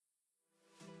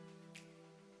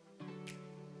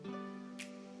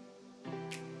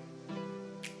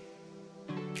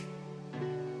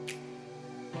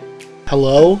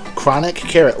Hello, Chronic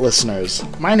Carrot listeners.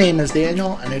 My name is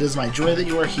Daniel, and it is my joy that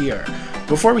you are here.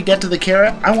 Before we get to the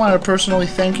Carrot, I want to personally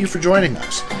thank you for joining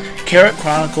us. Carrot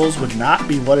Chronicles would not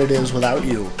be what it is without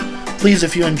you. Please,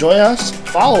 if you enjoy us,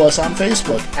 follow us on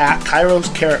Facebook at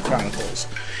Kairos Carrot Chronicles.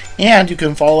 And you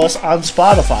can follow us on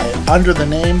Spotify under the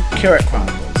name Carrot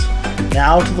Chronicles.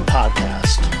 Now to the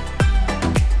podcast.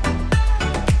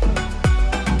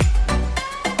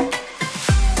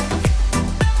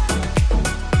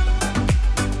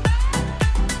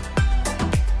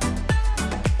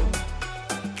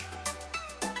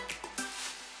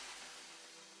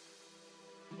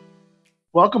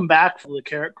 Welcome back to the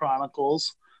Carrot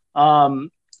Chronicles.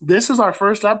 This is our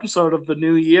first episode of the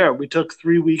new year. We took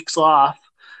 3 weeks off,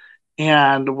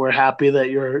 and we're happy that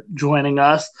you're joining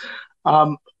us.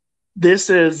 This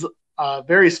is a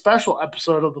very special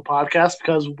episode of the podcast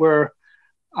because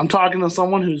I'm talking to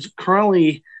someone who's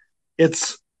currently,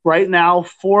 it's right now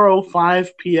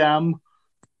 4:05 p.m.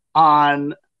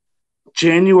 on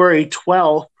January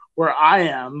 12th, where I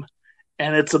am,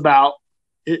 and it's about,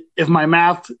 if my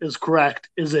math is correct,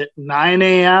 is it 9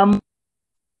 a.m.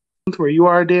 where you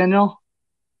are, Daniel?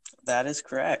 That is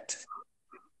correct.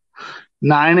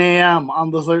 9 a.m.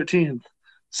 on the 13th.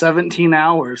 17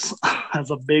 hours. That's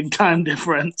a big time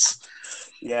difference.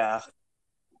 Yeah.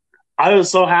 I was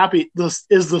so happy.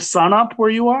 Is the sun up where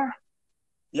you are?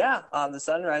 Yeah. The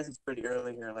sun rises pretty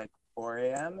early here, like 4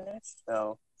 a.m.-ish.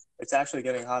 So it's actually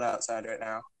getting hot outside right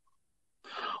now.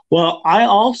 Well,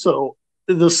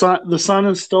 the sun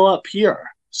is still up here.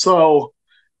 So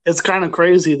it's kind of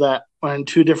crazy that we're in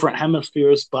two different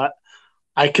hemispheres, but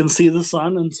I can see the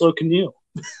sun and so can you.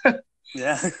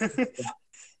 Yeah.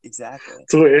 Exactly.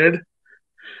 It's weird.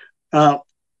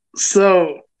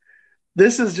 So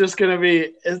this is just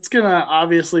it's going to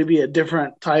obviously be a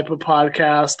different type of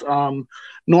podcast.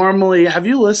 Normally, have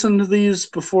you listened to these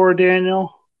before,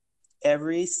 Daniel?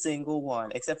 Every single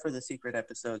one, except for the secret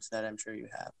episodes that I'm sure you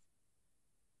have.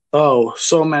 Oh,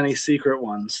 so many secret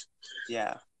ones.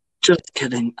 Yeah. Just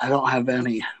kidding. I don't have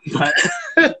any. But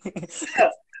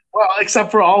well,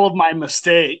 except for all of my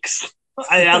mistakes.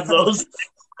 I have those.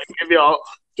 Maybe I'll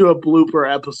do a blooper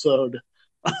episode.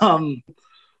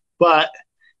 But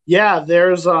yeah,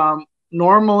 there's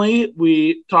normally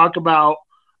we talk about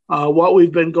what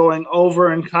we've been going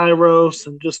over in Kairos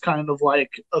and just kind of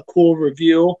like a cool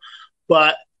review.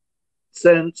 But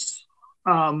since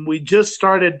we just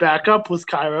started back up with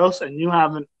Kairos and you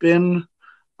haven't been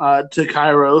to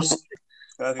Kairos,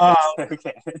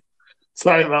 Okay.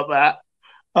 Sorry about that.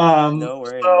 No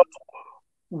worries. So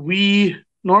we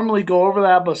normally go over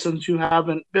that, but since you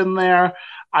haven't been there,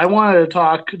 I wanted to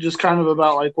talk just kind of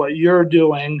about like what you're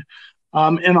doing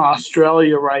in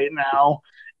Australia right now,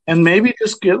 and maybe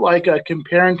just get like a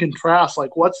compare and contrast,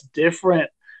 like what's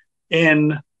different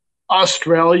in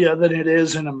Australia than it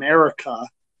is in America.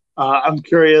 I'm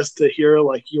curious to hear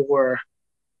like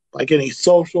any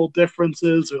social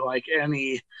differences or like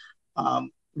any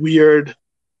weird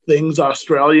things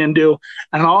Australian do.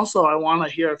 And also, I want to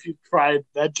hear if you've tried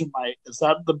Vegemite. Is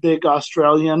that the big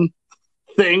Australian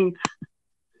thing?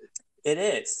 It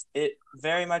is. It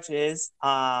very much is.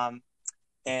 And,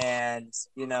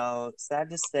 sad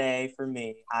to say for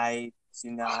me, I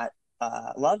do not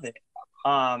love it.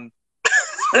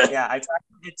 Yeah, I tried.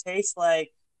 It tastes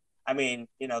like, there's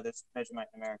Vegemite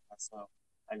in America, so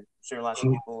I'm sure lots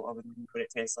of people over there know what it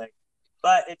tastes like.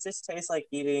 But it just tastes like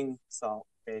eating salt,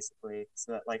 basically.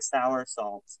 So like sour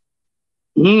salt.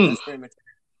 That's pretty much it.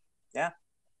 Yeah.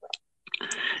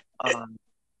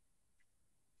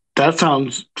 That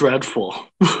sounds dreadful.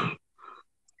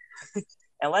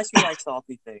 Unless you like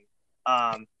salty things.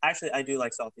 Actually, I do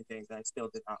like salty things, and I still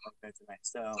did not like Vegemite.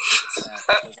 So,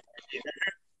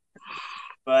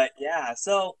 but yeah.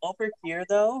 So over here,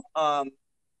 though,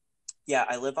 yeah,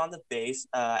 I live on the base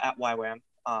at YWAM,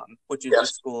 which is the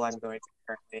school I'm going to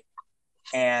currently.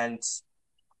 And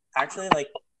actually, like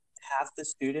half the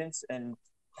students and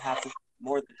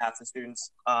more than half the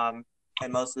students, and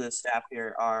most of the staff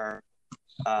here are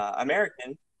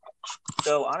American.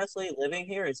 So honestly, living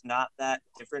here is not that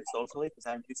different socially because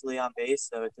I'm usually on base.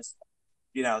 So it just,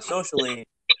 socially,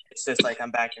 it's just like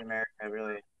I'm back in America,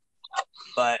 really.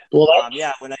 But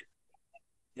when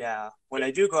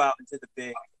I do go out into the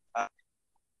big,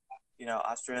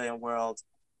 Australian world,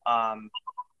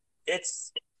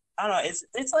 it's I don't know,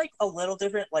 it's like a little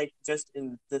different, like just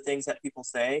in the things that people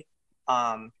say.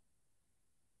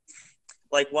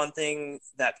 Like one thing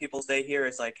that people say here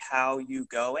is like how you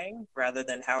going rather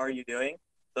than how are you doing.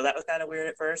 So that was kind of weird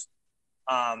at first.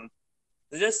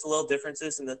 There's just little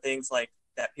differences in the things like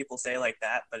that people say like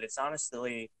that, but it's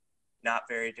honestly not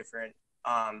very different.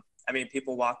 I mean,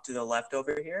 people walk to the left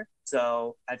over here,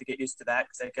 so I had to get used to that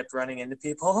because I kept running into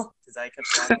people because I kept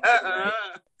walking to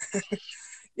the right.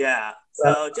 Yeah,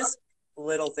 so just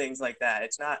little things like that.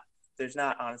 There's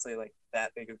not honestly like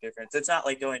that big of a difference. It's not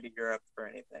like going to Europe or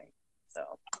anything.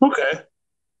 So Okay.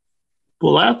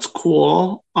 Well, that's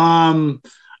cool.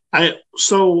 I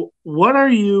so what are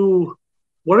you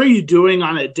doing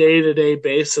on a day to day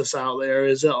basis out there?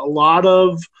 Is it a lot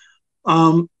of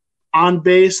um on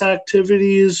base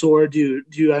activities, or do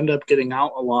you end up getting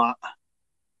out a lot?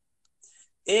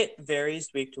 it varies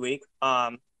week to week.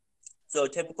 So a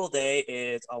typical day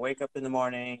is I'll wake up in the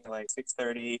morning like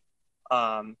 6:30,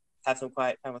 have some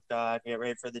quiet time with God, get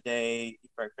ready for the day,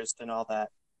 eat breakfast and all that.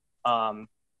 Um,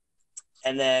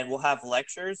 and then we'll have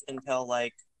lectures until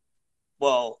like,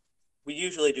 well, we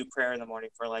usually do prayer in the morning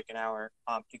for like an hour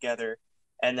together,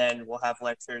 and then we'll have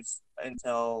lectures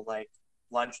until like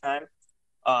lunchtime.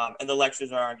 And the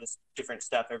lectures are on just different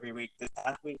stuff every week. This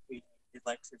past week we did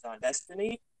lectures on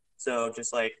destiny, so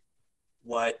just like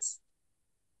what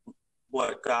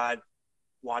what God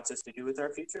wants us to do with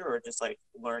our future, or just like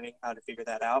learning how to figure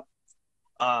that out.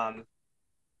 Um,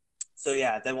 so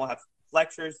yeah, then we'll have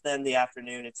lectures. Then the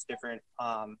afternoon, it's different.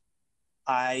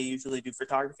 I usually do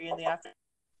photography in the afternoon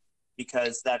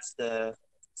because that's the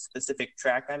specific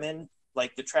track I'm in.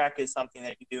 Like the track is something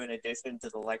that you do in addition to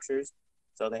the lectures.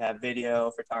 So they have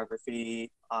video,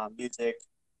 photography, music.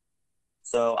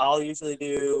 So I'll usually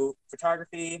do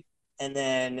photography, and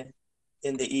then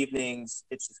in the evenings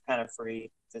it's just kind of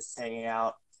free, just hanging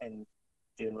out and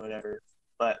doing whatever.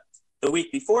 But the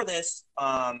week before this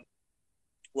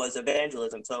was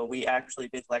evangelism, so we actually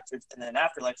did lectures, and then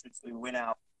after lectures we went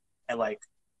out and like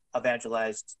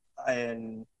evangelized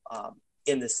in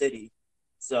the city.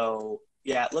 So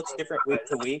yeah, it looks different week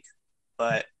to week,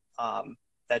 but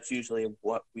that's usually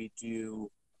what we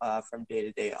do from day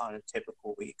to day on a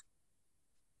typical week.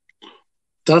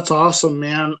 That's awesome,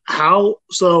 man. How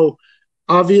so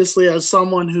obviously as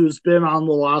someone who's been on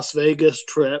the Las Vegas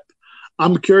trip,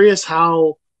 I'm curious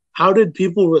how did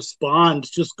people respond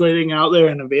just getting out there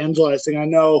and evangelizing? I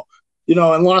know, in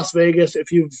Las Vegas,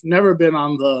 if you've never been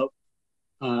on the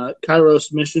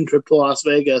Kairos mission trip to Las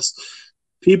Vegas,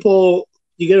 people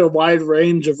you get a wide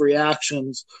range of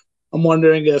reactions. I'm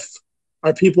wondering if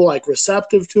are people like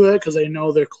receptive to it because they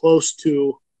know they're close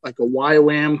to like a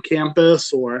YWAM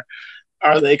campus, or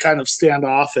are they kind of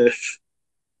standoffish?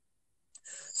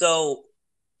 So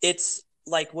it's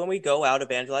like when we go out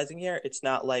evangelizing here, it's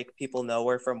not like people know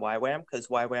we're from YWAM because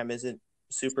YWAM isn't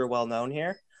super well known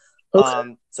here.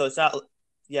 Okay. So it's not,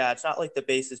 yeah, it's not like the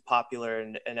base is popular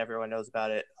and everyone knows about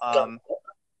it.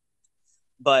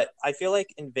 But I feel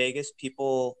like in Vegas,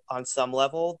 people on some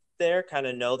level there kind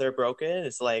of know they're broken.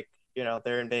 It's like,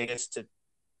 they're in Vegas to,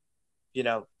 you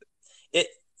know, it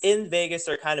in Vegas,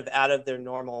 they're kind of out of their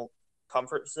normal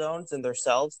comfort zones and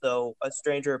themselves, though a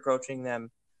stranger approaching them,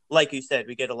 like you said,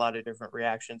 we get a lot of different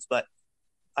reactions, but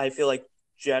I feel like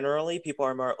generally people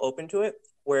are more open to it.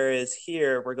 Whereas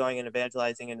here, we're going and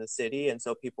evangelizing in the city, and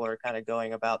so people are kind of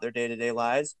going about their day to day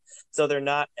lives, so they're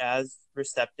not as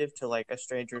receptive to like a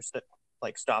stranger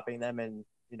like stopping them and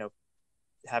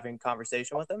having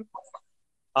conversation with them.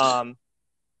 Um,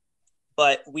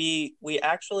 but we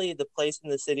actually the place in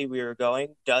the city we were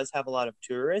going does have a lot of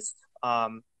tourists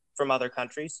from other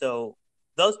countries, so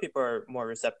those people are more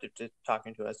receptive to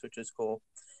talking to us, which is cool.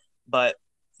 But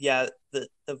yeah, the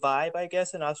vibe I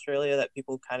guess in Australia that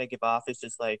people kind of give off is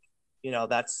just like,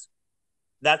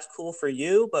 that's cool for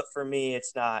you, but for me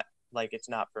it's not, like it's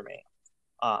not for me.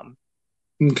 Um,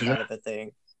 Okay. Kind of a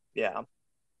thing. Yeah.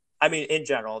 I mean, in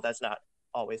general, that's not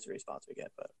always the response we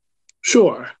get, but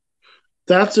Sure.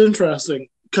 That's interesting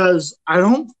because I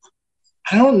don't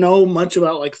know much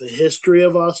about like the history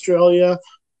of Australia,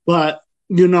 but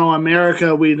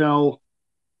America, we know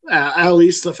at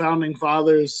least the founding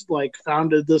fathers like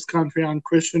founded this country on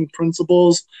Christian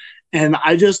principles, and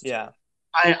yeah.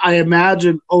 I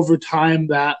imagine over time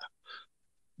that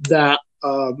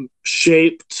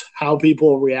shaped how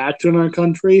people react in our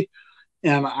country,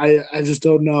 and I just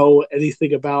don't know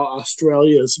anything about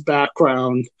Australia's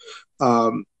background.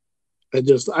 Um,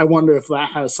 I wonder if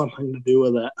that has something to do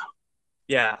with it.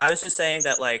 Yeah, I was just saying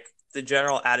that like the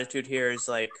general attitude here is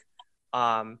like,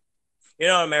 um, in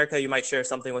America, you might share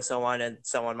something with someone, and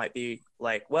someone might be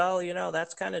like, "Well,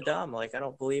 that's kind of dumb. Like, I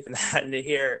don't believe in that." And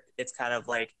here, it's kind of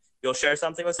like you'll share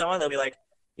something with someone, they'll be like,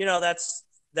 "That's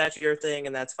your thing,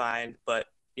 and that's fine, but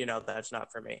that's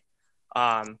not for me."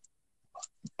 Um,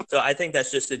 so I think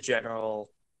that's just a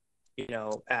general,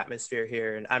 atmosphere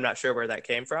here, and I'm not sure where that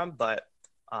came from, but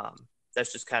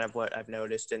that's just kind of what I've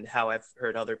noticed and how I've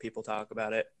heard other people talk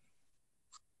about it.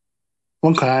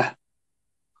 Okay.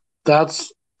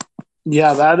 That's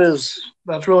yeah,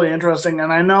 that's really interesting,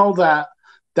 and I know that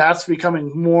that's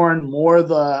becoming more and more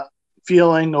the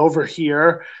feeling over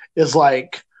here is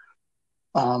like,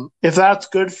 if that's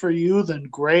good for you, then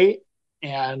great,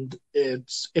 and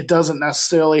it doesn't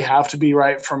necessarily have to be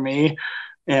right for me.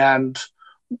 And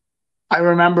I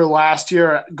remember last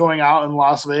year going out in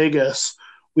Las Vegas,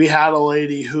 we had a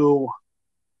lady who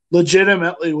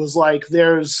legitimately was like,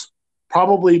 there's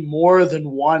probably more than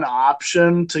one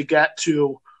option to get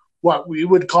to what we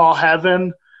would call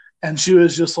heaven. And she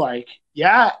was just like,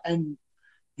 yeah, and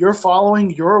you're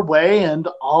following your way and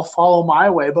I'll follow my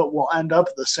way, but we'll end up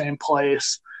at the same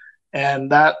place. And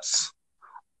that's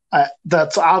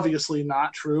obviously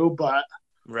not true, but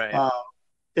Right. uh,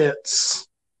 it's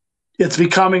it's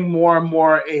becoming more and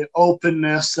more a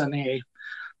openness and a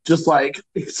just like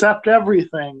accept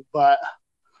everything. But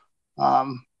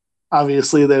um,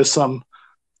 obviously, there's some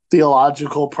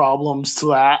theological problems to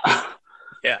that.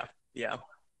 Yeah. Yeah.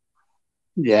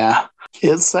 Yeah.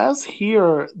 It says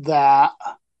here that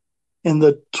in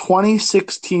the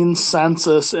 2016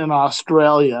 census in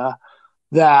Australia,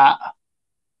 that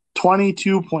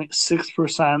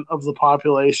 22.6% of the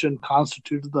population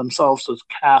constituted themselves as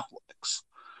Catholics.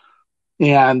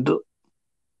 And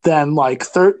then like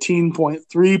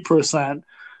 13.3%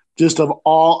 just of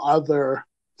all other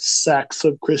sects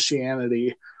of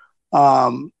Christianity.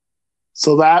 Um,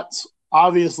 so that's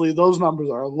obviously those numbers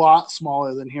are a lot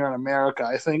smaller than here in America.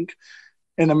 I think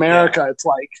in Yeah. America, it's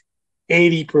like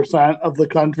 80% of the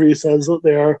country says that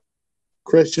they're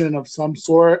Christian of some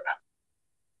sort.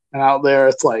 And out there,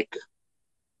 it's like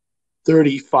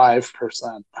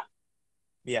 35%.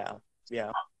 Yeah.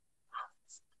 Yeah.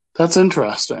 That's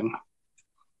interesting.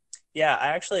 Yeah. I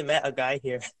actually met a guy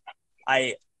here.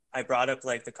 I I brought up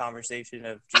like the conversation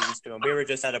of Jesus to him. We were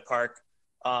just at a park,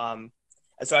 um,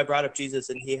 and so I brought up Jesus,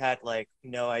 and he had like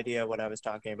no idea what I was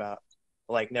talking about,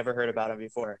 like never heard about him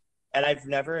before. And I've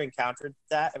never encountered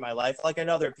that in my life. Like I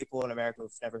know there are people in America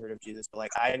who've never heard of Jesus, but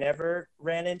like I never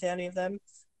ran into any of them.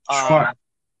 Sure. Um,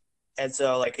 and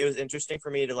so like it was interesting for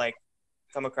me to like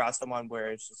come across someone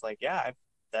where it's just like, yeah,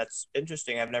 that's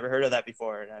interesting. I've never heard of that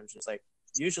before, and I'm just like,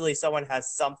 usually someone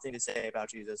has something to say about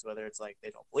Jesus, whether it's like they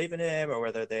don't believe in him or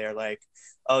whether they're like,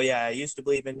 oh yeah, I used to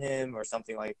believe in him or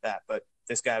something like that. But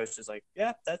this guy was just like,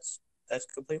 yeah, that's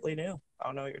completely new. I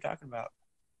don't know what you're talking about.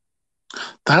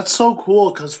 That's so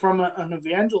cool because from an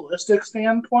evangelistic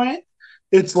standpoint,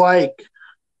 it's like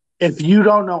if you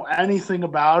don't know anything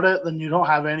about it, then you don't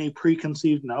have any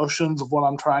preconceived notions of what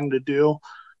I'm trying to do.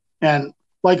 And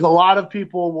like a lot of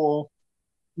people will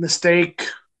mistake,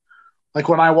 like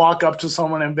when I walk up to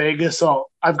someone in Vegas, so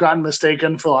I've gotten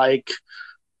mistaken for like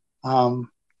um,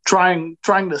 trying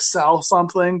to sell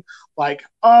something. Like,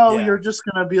 oh, Yeah, you're just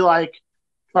gonna be like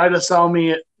try to sell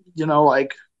me,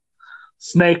 like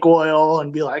snake oil,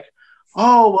 and be like,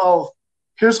 oh well,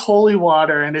 here's holy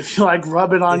water, and if you like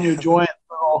rub it on your yeah, joint,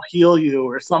 it'll heal you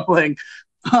or something.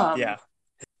 Um, yeah,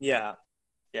 yeah,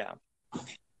 yeah.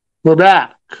 we're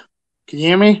back. Can you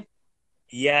hear me?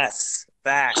 Yes,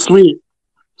 back. Sweet.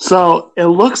 So it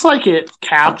looks like it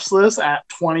caps this at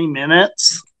 20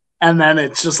 minutes, and then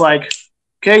it's just like,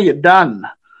 okay, you're done.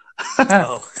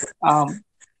 Oh, um,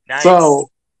 nice. so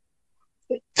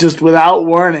just without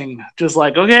warning, just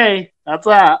like, okay, that's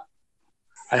that.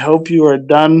 I hope you are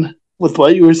done with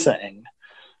what you were saying.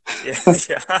 Yeah,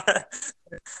 yeah.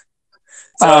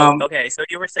 So Um, okay, so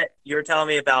you were telling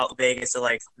me about Vegas, so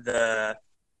like the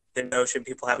notion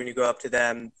people have when you go up to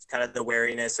them, kind of the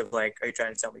wariness of like, are you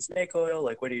trying to sell me snake oil?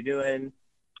 Like, what are you doing?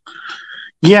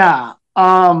 yeah.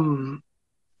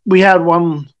 We had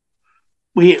one.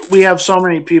 We have so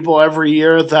many people every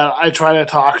year that I try to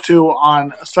talk to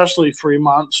on, especially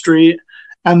Fremont Street,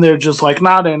 and they're just like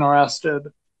not interested,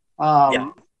 Yeah,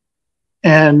 um,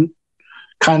 and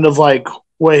kind of like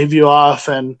wave you off.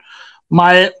 And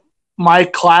my my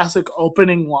classic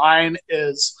opening line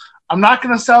is, "I'm not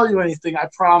going to sell you anything. I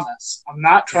promise. I'm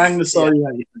not trying to yeah, sell you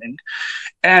anything."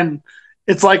 And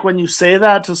it's like when you say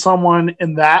that to someone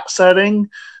in that setting,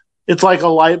 it's like a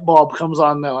light bulb comes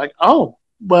on. They're like, "Oh,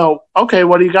 well, okay.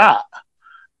 What do you got?"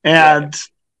 right. And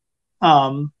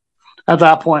um, at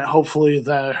that point, hopefully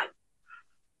they're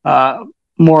uh,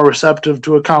 more receptive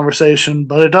to a conversation.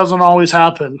 But it doesn't always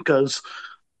happen because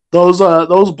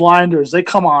those blinders, they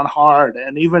come on hard.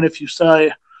 And even if you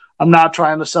say, "I'm not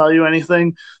trying to sell you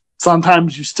anything,"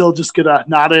 sometimes you still just get a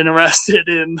not interested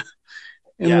in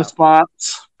Yeah,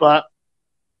 response. But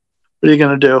what are you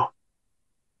gonna do?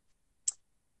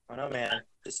 I don't know, man.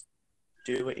 Just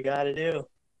do what you got to do.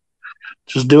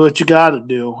 Just do what you got to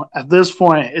do. At this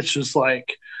point, it's just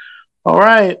like, all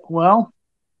right, well,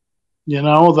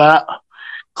 that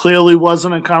clearly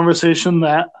wasn't a conversation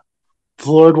that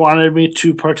the Lord wanted me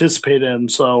to participate in.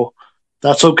 So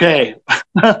that's okay.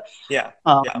 Yeah. Yeah.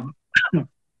 um,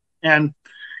 and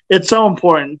it's so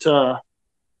important to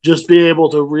just be able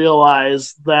to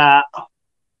realize that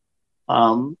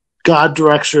God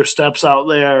directs your steps out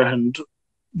there and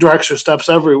directs your steps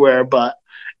everywhere. But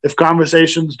if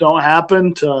conversations don't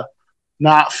happen, to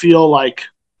not feel like,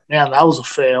 man, that was a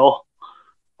fail.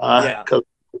 Yeah. Because,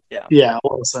 Yeah. yeah, it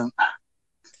wasn't.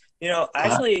 But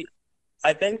Actually,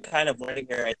 I've been kind of learning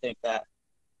here. I think that,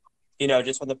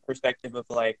 just from the perspective of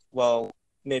like, well,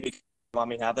 maybe want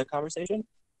me to have that conversation.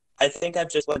 I think I've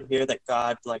just learned here that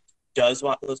God like does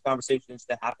want those conversations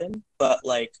to happen, but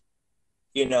like,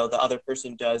 the other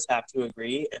person does have to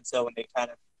agree. And so when they kind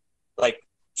of like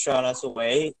shun us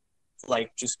away,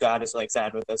 like just God is like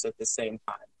sad with us at the same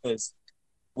time because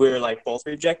we're like both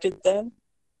rejected then.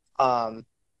 Um,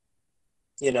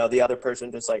 the other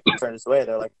person just like turns away.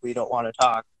 They're like, we don't want to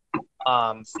talk.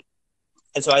 Um,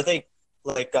 and so I think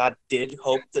like God did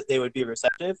hope that they would be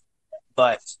receptive,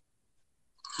 but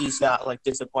he's not like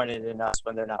disappointed in us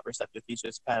when they're not receptive. He's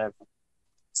just kind of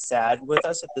sad with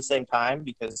us at the same time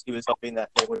because he was hoping that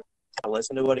they would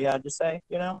listen to what he had to say.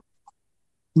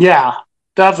 yeah,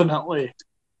 definitely.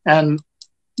 And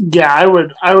yeah, I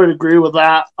would agree with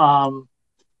that.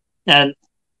 And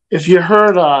if you've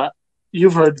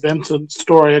heard Vincent's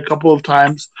story a couple of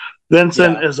times.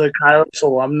 Vincent Yeah. is a Kairos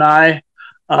alumni.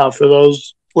 For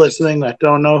those listening that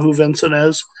don't know who Vincent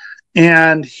is,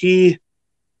 and he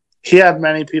had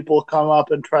many people come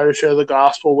up and try to share the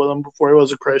gospel with him before he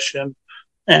was a Christian,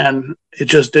 and it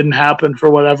just didn't happen for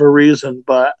whatever reason.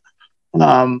 But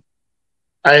um,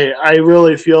 I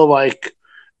really feel like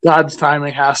God's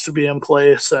timing has to be in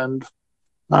place, and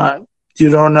uh, you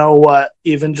don't know what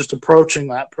even just approaching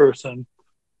that person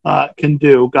can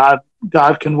do.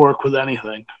 God can work with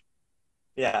anything.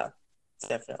 Yeah,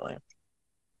 definitely.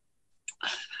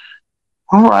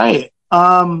 All right.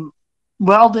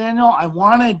 Well, Daniel, I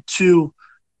wanted to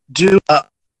do a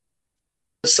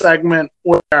segment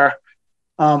where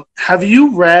have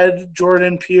you read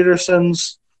Jordan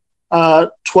Peterson's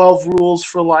 12 Rules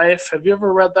for Life? Have you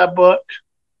ever read that book?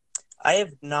 I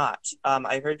have not.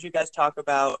 I heard you guys talk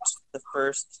about the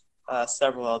first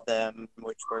several of them,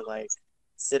 which were like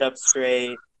sit up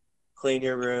straight, clean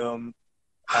your room.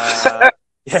 Yeah,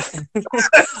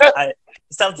 I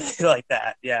something like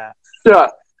that. Yeah, Yeah.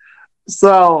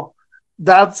 So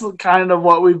that's kind of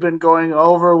what we've been going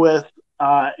over with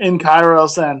in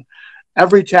Kairos, and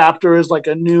every chapter is like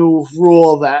a new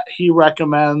rule that he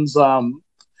recommends,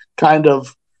 kind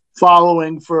of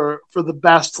following for the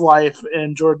best life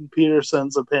in Jordan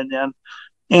Peterson's opinion.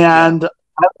 yeah. And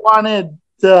I wanted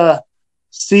to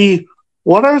see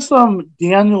what are some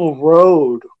Daniel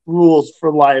Road rules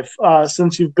for life,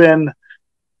 since you've been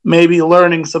maybe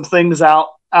learning some things out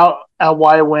at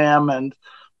YWAM, and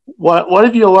what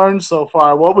have you learned so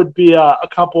far? What would be a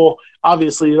couple?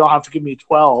 Obviously, you don't have to give me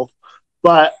 12,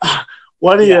 but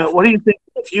Yeah. what do you think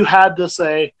if you had to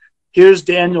say, here's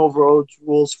Daniel Rhodes'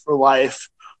 rules for life?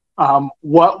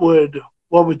 What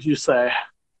would you say?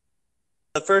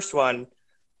 The first one,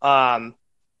 um,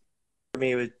 for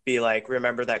me would be like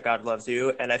remember that God loves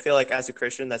you, and I feel like as a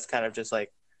Christian, that's kind of just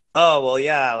like, oh well,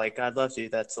 yeah, like God loves you.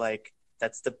 That's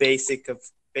the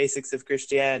basics of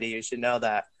Christianity. You should know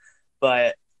that.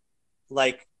 But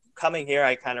like coming here,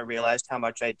 I kind of realized how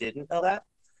much I didn't know that.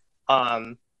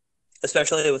 Um,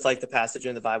 Especially with like the passage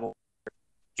in the Bible,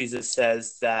 Jesus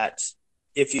says that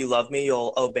if you love me,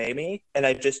 you'll obey me. And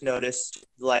I just noticed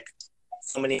like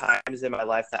so many times in my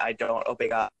life that I don't obey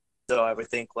God. So I would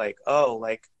think like, oh,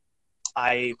 like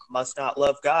I must not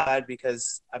love God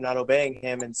because I'm not obeying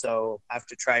him. And so I have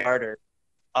to try harder.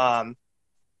 Um,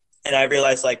 and I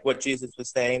realized like what Jesus was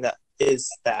saying that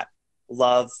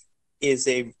love is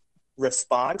a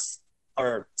response,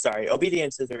 or sorry,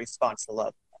 obedience is a response to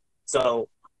love. So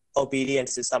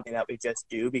obedience is something that we just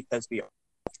do because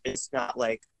it's not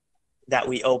like that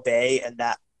we obey and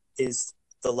that is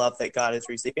the love that God is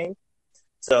receiving.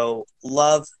 So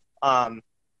love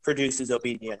produces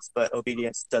obedience, but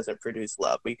obedience doesn't produce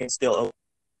love. We can still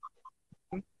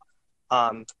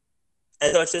um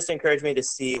and so it's just encouraged me to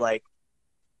see like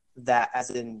that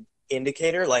as an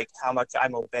indicator, like how much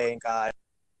I'm obeying God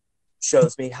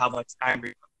shows me how much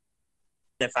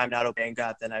if I'm not obeying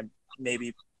God, then I'm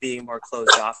maybe being more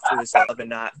closed off to his love and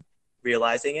not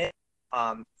realizing it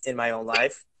in my own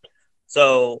life.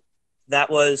 So that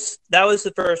was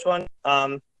the first one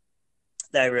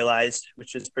that I realized,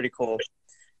 which is pretty cool.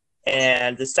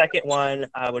 And the second one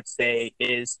I would say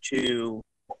is to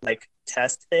like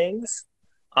test things.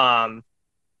 Um,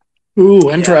 Ooh,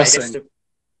 yeah, I guess interesting.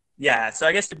 yeah. So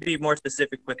I guess to be more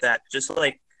specific with that, just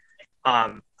like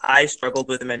I struggled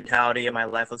with the mentality in my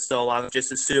life for so long,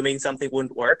 just assuming something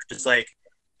wouldn't work. Just like,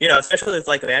 especially with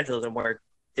like evangelism, where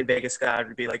in Vegas, God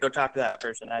would be like, go talk to that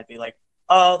person. I'd be like,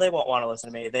 oh, they won't want to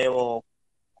listen to me. They will,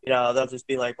 they'll just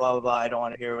be like, blah, blah, blah. I don't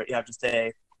want to hear what you have to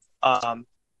say. Um,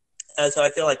 and so I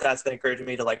feel like that's been encouraging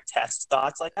me to like test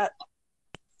thoughts like that.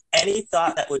 Any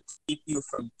thought that would keep you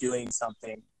from doing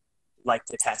something, like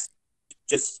to test.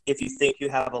 Just if you think you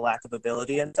have a lack of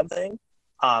ability in something,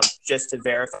 just to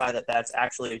verify that that's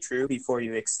actually true before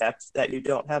you accept that you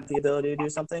don't have the ability to do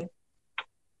something.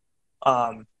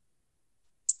 Um,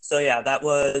 so yeah,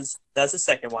 that's the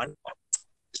second one.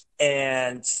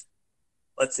 And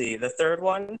let's see, the third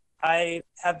one I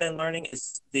have been learning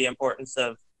is the importance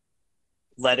of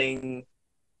letting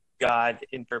God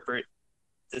interpret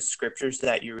the scriptures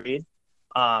that you read.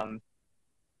 Um,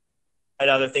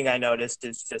 Another thing I noticed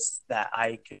is just that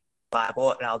I can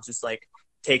Bible and I'll just like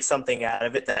take something out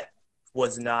of it that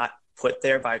was not put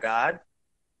there by God.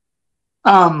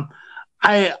 Um,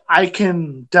 I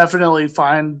can definitely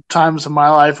find times in my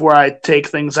life where I take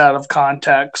things out of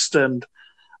context and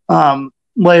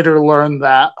later learn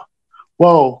that,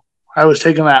 whoa, I was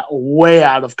taking that way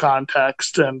out of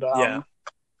context, and Yeah,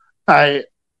 I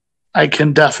I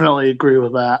can definitely agree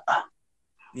with that.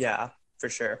 yeah, for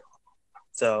sure.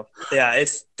 So yeah,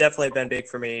 it's definitely been big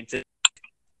for me just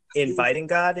inviting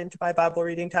God into my Bible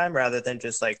reading time rather than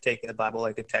just like taking the Bible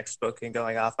like a textbook and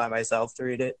going off by myself to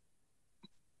read it.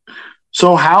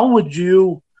 So how would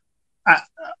you? I,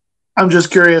 I'm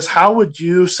just curious. How would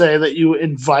you say that you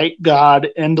invite God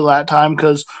into that time?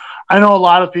 Because I know a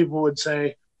lot of people would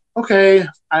say, okay,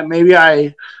 maybe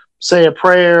I say a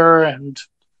prayer and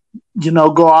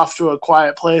go off to a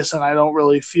quiet place, and I don't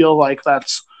really feel like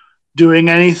that's doing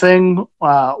anything.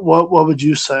 What would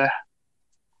you say?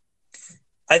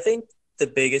 I think the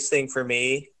biggest thing for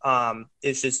me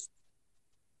is just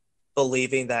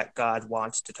believing that God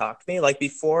wants to talk to me. Like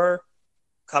before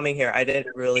coming here, I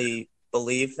didn't really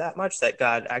believe that much that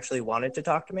God actually wanted to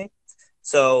talk to me.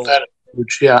 So That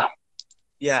is, yeah,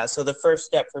 yeah, so the first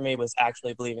step for me was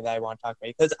actually believing that I want to talk to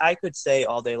me because I could say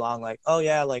all day long like, "Oh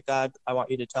yeah, like God, I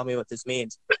want you to tell me what this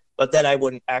means," but then I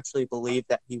wouldn't actually believe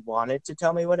that He wanted to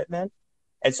tell me what it meant,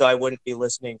 and so I wouldn't be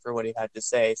listening for what He had to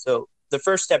say. So the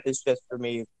first step is just for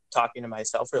me talking to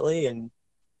myself really and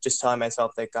just telling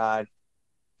myself that God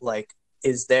like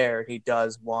is there. He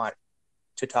does want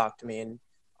to talk to me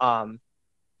um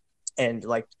and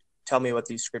like tell me what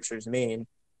these scriptures mean.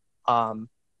 Um,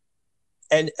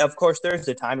 and of course, there's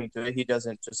a timing to it. He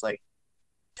doesn't just like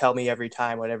tell me every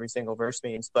time what every single verse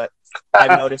means, but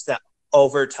I've noticed that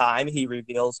over time he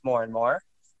reveals more and more.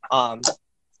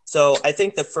 So I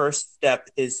think the first step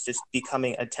is just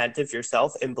becoming attentive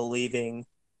yourself and believing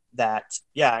that,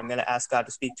 yeah, I'm going to ask God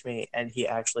to speak to me, and He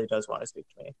actually does want to speak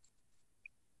to me.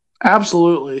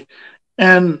 absolutely.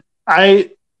 And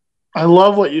I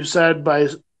love what you said by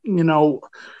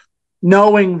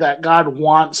knowing that God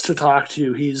wants to talk to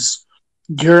you. He's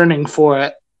yearning for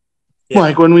it. Yeah,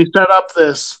 Like when we set up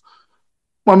this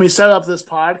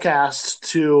podcast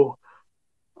to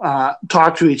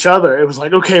talk to each other, it was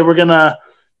like, okay, we're gonna,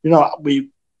 we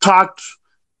talked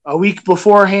a week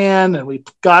beforehand and we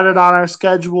got it on our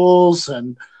schedules,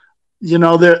 and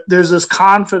there's this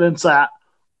confidence that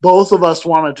both of us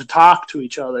wanted to talk to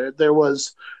each other. There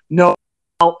was no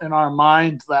doubt in our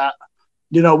mind that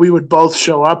we would both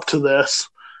show up to this,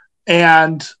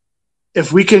 and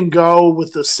if we can go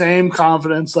with the same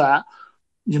confidence that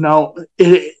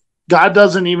God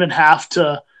doesn't even have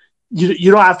to.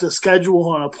 You don't have to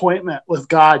schedule an appointment with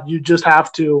God. You just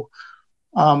have to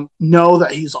know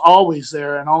that He's always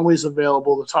there and always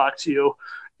available to talk to you,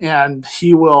 and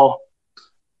He will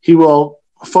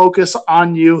focus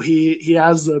on you. He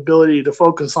has the ability to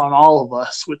focus on all of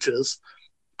us, which is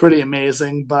pretty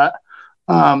amazing. But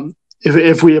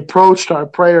if we approached our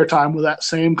prayer time with that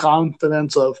same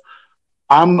confidence of,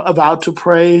 I'm about to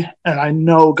pray and I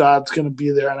know God's going to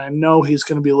be there and I know He's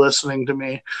going to be listening to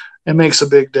me, it makes a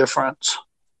big difference.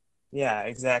 yeah,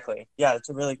 exactly. Yeah, it's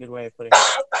a really good way of putting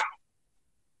it.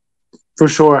 For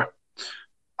sure.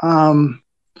 Um,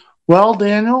 well,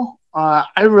 Daniel,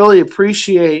 I really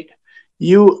appreciate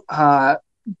you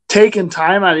taking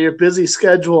time out of your busy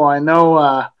schedule. I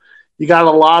know you got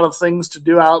a lot of things to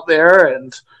do out there,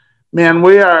 and man,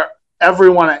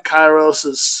 everyone at Kairos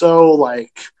is so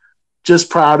like just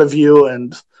proud of you,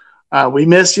 and we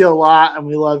miss you a lot, and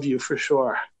we love you for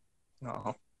sure.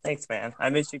 Oh, thanks, man. I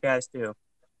miss you guys too.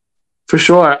 For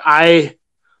sure. I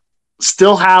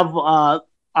still have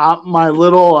my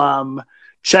little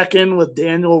check in with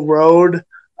Daniel Road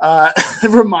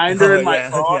reminder Oh in my yeah,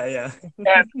 phone. yeah,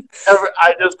 yeah.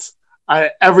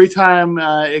 And every time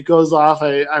it goes off,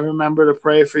 I remember to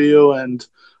pray for you, and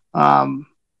um,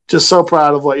 just so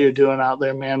proud of what you're doing out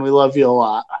there, man. We love you a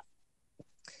lot.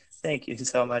 Thank you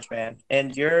so much, man.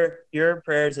 And your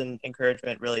prayers and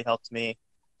encouragement really helped me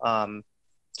um,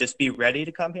 just be ready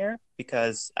to come here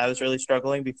because I was really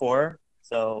struggling before.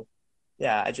 So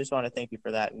yeah, I just want to thank you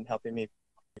for that and helping me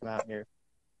come out here.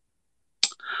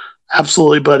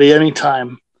 Absolutely, buddy.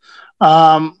 Anytime.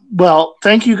 Well,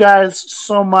 thank you guys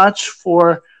so much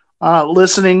for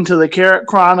listening to the Carrot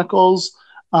Chronicles.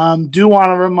 Do want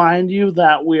to remind you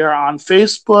that we are on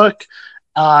Facebook.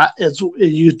 It's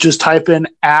you just type in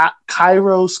at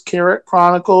Kairos Carrot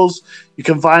Chronicles. You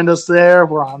can find us there.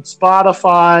 We're on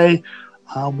Spotify.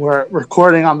 We're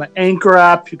recording on the Anchor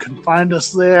app. You can find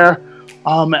us there,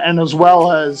 and as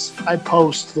well as I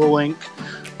post the link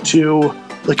to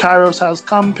the Kairos Has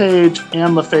Come page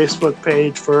and the Facebook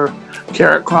page for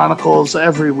Carrot Chronicles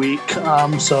every week.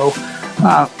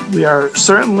 We are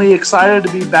certainly excited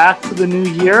to be back for the new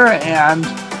year. And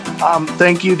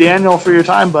thank you, Daniel, for your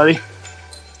time, buddy.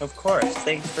 Of course.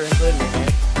 Thanks for including me,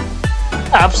 man.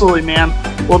 Absolutely,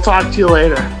 man. We'll talk to you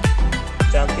later.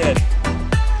 Sounds good.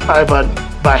 Bye, bud.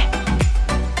 Bye.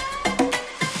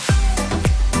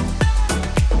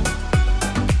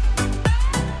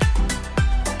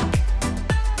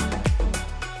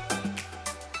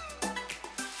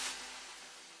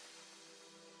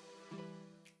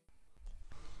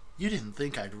 You didn't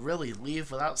think I'd really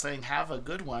leave without saying have a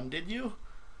good one, did you?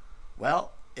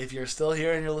 Well, if you're still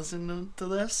here and you're listening to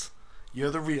this,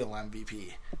 you're the real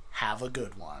MVP. Have a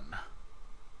good one.